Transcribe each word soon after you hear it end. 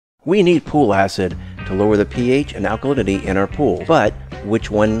We need pool acid to lower the pH and alkalinity in our pool, but which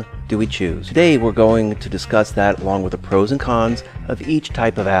one do we choose? Today we're going to discuss that along with the pros and cons of each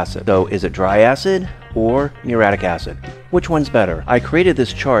type of acid. So is it dry acid or muriatic acid? Which one's better? I created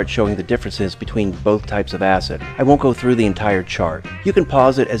this chart showing the differences between both types of acid. I won't go through the entire chart. You can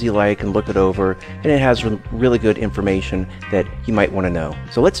pause it as you like and look it over, and it has really good information that you might want to know.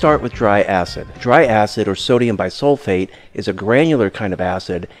 So let's start with dry acid. Dry acid, or sodium bisulfate, is a granular kind of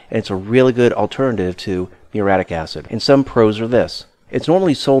acid, and it's a really good alternative to muriatic acid. And some pros are this. It's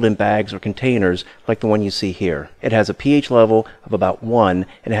normally sold in bags or containers like the one you see here. It has a pH level of about 1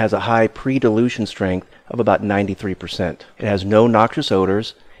 and it has a high pre-dilution strength of about 93%. It has no noxious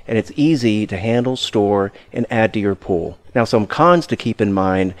odors and it's easy to handle, store, and add to your pool. Now, some cons to keep in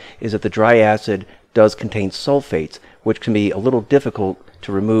mind is that the dry acid does contain sulfates, which can be a little difficult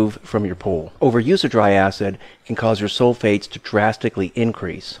to remove from your pool. Overuse of dry acid can cause your sulfates to drastically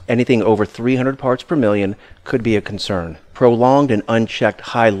increase. Anything over 300 parts per million could be a concern. Prolonged and unchecked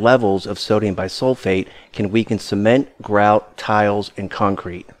high levels of sodium bisulfate can weaken cement, grout, tiles, and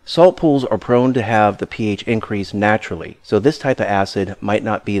concrete. Salt pools are prone to have the pH increase naturally, so this type of acid might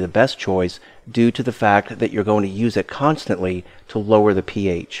not be the best choice due to the fact that you're going to use it constantly to lower the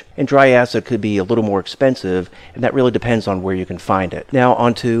pH. And dry acid could be a little more expensive, and that really depends on where you can find it. Now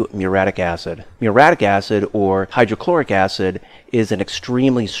onto muriatic acid. Muriatic acid, or hydrochloric acid, is an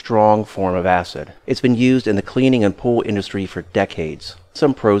extremely strong form of acid. It's been used in the cleaning and pool industry for decades.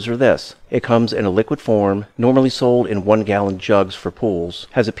 Some pros are this. It comes in a liquid form, normally sold in 1-gallon jugs for pools,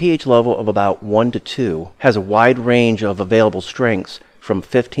 has a pH level of about 1 to 2, has a wide range of available strengths from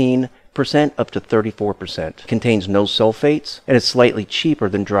 15% up to 34%, contains no sulfates, and is slightly cheaper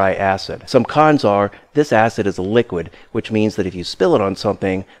than dry acid. Some cons are this acid is a liquid, which means that if you spill it on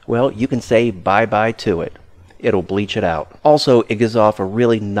something, well, you can say bye-bye to it. It'll bleach it out. Also, it gives off a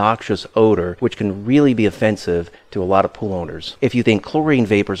really noxious odor, which can really be offensive to a lot of pool owners. If you think chlorine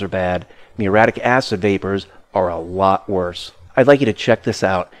vapors are bad, muriatic acid vapors are a lot worse. I'd like you to check this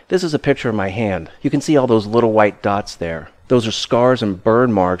out. This is a picture of my hand. You can see all those little white dots there. Those are scars and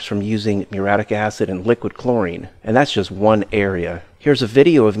burn marks from using muriatic acid and liquid chlorine, and that's just one area. Here's a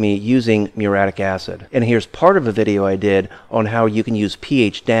video of me using muriatic acid, and here's part of a video I did on how you can use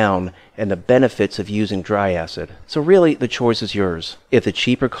pH down and the benefits of using dry acid. So really, the choice is yours. If the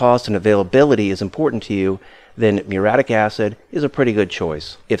cheaper cost and availability is important to you, then muriatic acid is a pretty good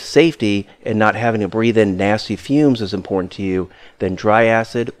choice. If safety and not having to breathe in nasty fumes is important to you, then dry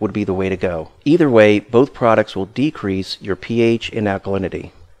acid would be the way to go. Either way, both products will decrease your pH and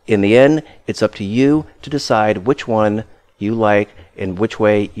alkalinity. In the end, it's up to you to decide which one you like and which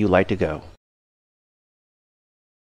way you like to go.